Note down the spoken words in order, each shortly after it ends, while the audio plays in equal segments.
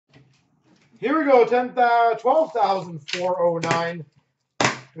Here we go, 12,409.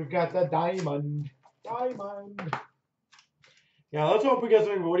 We've got the diamond. Diamond. Yeah, let's hope we get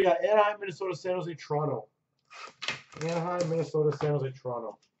something. What do you got? Anaheim, Minnesota, San Jose, Toronto. Anaheim, Minnesota, San Jose,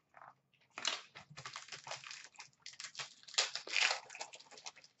 Toronto.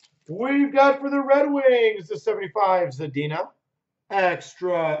 We've got for the Red Wings, the 75 Zadina.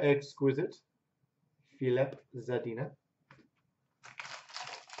 Extra exquisite. Philip Zadina.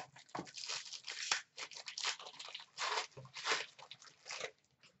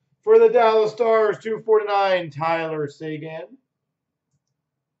 For the Dallas Stars, 249, Tyler Seguin.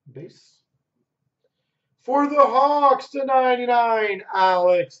 Base. For the Hawks, to 99,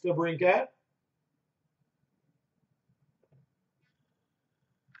 Alex DeBrincat.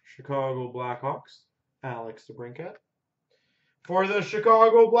 Chicago Blackhawks, Alex DeBrincat. For the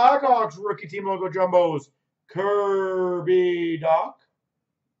Chicago Blackhawks, rookie team logo jumbos, Kirby Dach.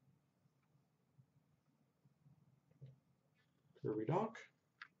 Kirby Dach.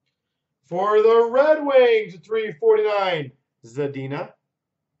 For the Red Wings, 349, Zadina.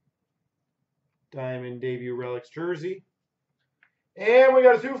 Diamond debut relics jersey. And we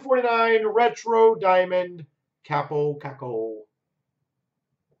got a 249 retro diamond Capo Caco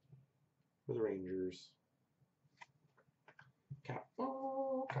for the Rangers.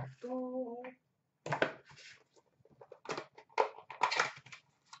 Capo Caco.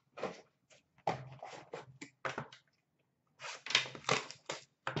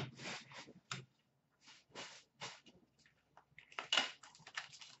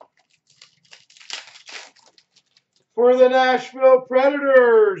 For the Nashville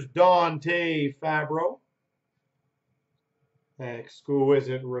Predators, Dante Fabro.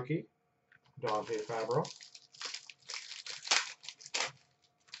 Exquisite rookie, Dante Fabro.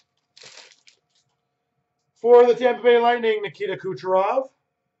 For the Tampa Bay Lightning, Nikita Kucherov.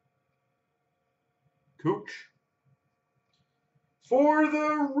 Cooch. For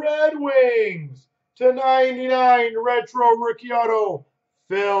the Red Wings, to 99, retro rookie auto,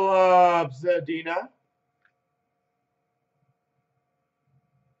 Philip Zadina.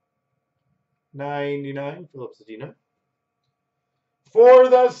 99, Philip Zadina. For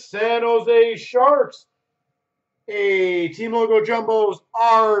the San Jose Sharks, a team logo jumbos,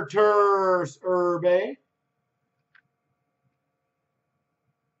 Arturs Urbe.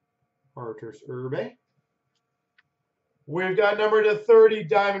 Arturs Urbe. We've got number to 30,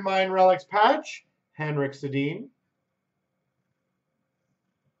 Diamond Mine Relics patch, Henrik Sedin.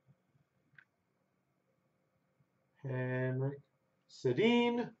 Henrik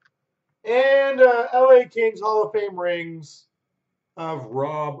Sedin. And LA Kings Hall of Fame rings of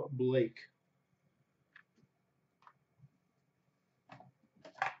Rob Blake.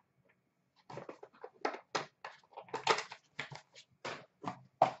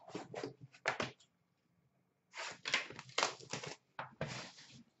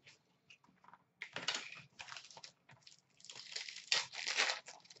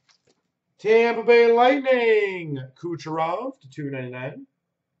 Tampa Bay Lightning, Kucherov to 299.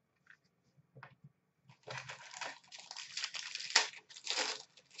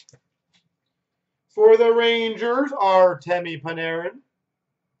 For the Rangers, Artemi Panarin,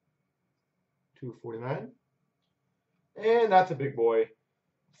 249. And that's a big boy.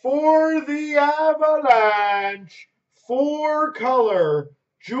 For the Avalanche, 4-color,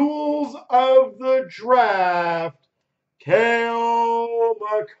 Jewels of the Draft, Cale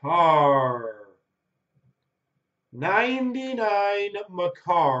Makar. 99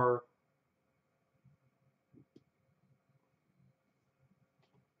 Makar.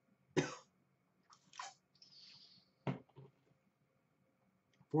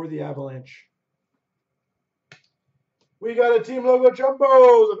 For the Avalanche. We got a team logo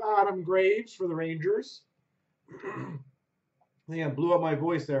jumbos of Adam Graves for the Rangers. I think I blew up my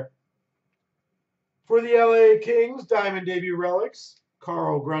voice there. For the LA Kings, Diamond debut relics,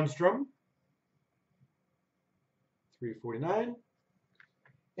 Carl Grundstrom, 349.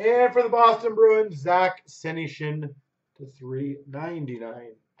 And for the Boston Bruins, Zach Senyshyn to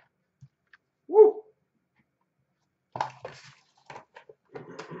 399. Woo!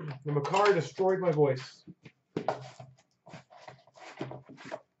 The Makar destroyed my voice.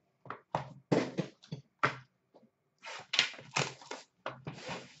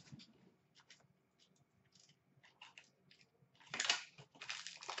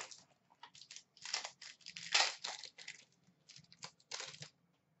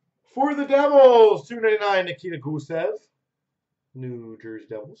 For the Devils, 299, Nikita Gusev, New Jersey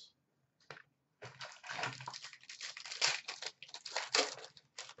Devils.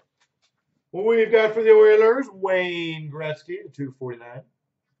 What we've got for the Oilers, Wayne Gretzky, 249.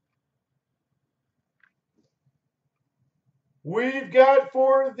 We've got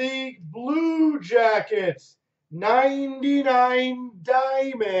for the Blue Jackets, 99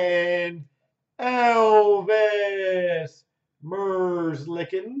 diamond, Elvis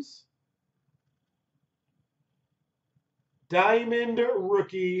Merzlikins. Diamond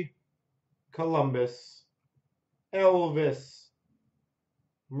rookie, Columbus, Elvis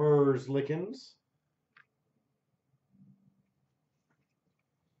Merzlikins.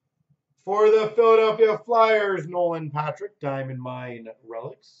 For the Philadelphia Flyers, Nolan Patrick, Diamond Mine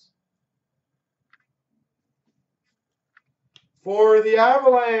Relics. For the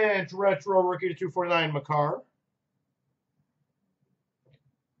Avalanche, Retro Rookie to 249, Makar.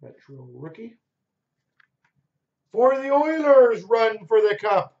 Retro Rookie. For the Oilers, Run for the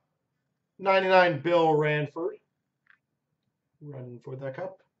Cup, 99, Bill Ranford. Run for the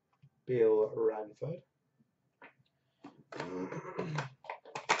Cup, Bill Ranford.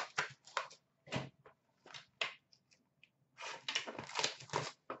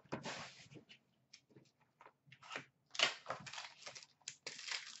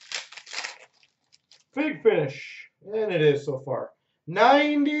 Big finish, and it is so far.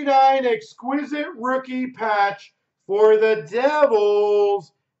 99 exquisite rookie patch for the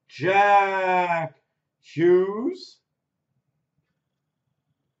Devils, Jack Hughes.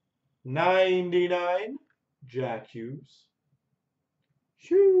 99, Jack Hughes.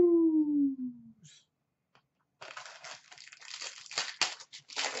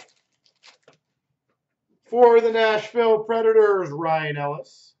 For the Nashville Predators, Ryan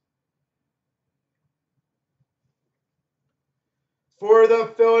Ellis. For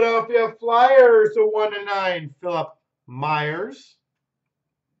the Philadelphia Flyers, to 1/9, Philip Myers.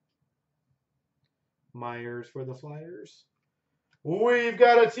 Myers for the Flyers. We've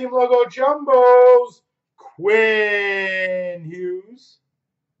got a team logo jumbos, Quinn Hughes.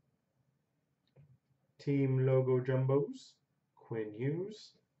 Team logo jumbos, Quinn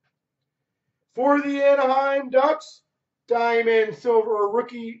Hughes. For the Anaheim Ducks, diamond silver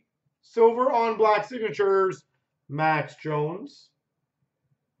rookie, silver on black signatures, Max Jones.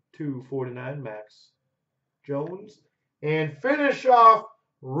 2/49, Max Jones. And finish off,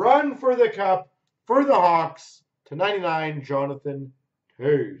 Run for the Cup for the Hawks to 99, Jonathan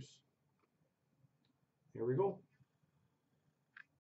Toews. Here we go.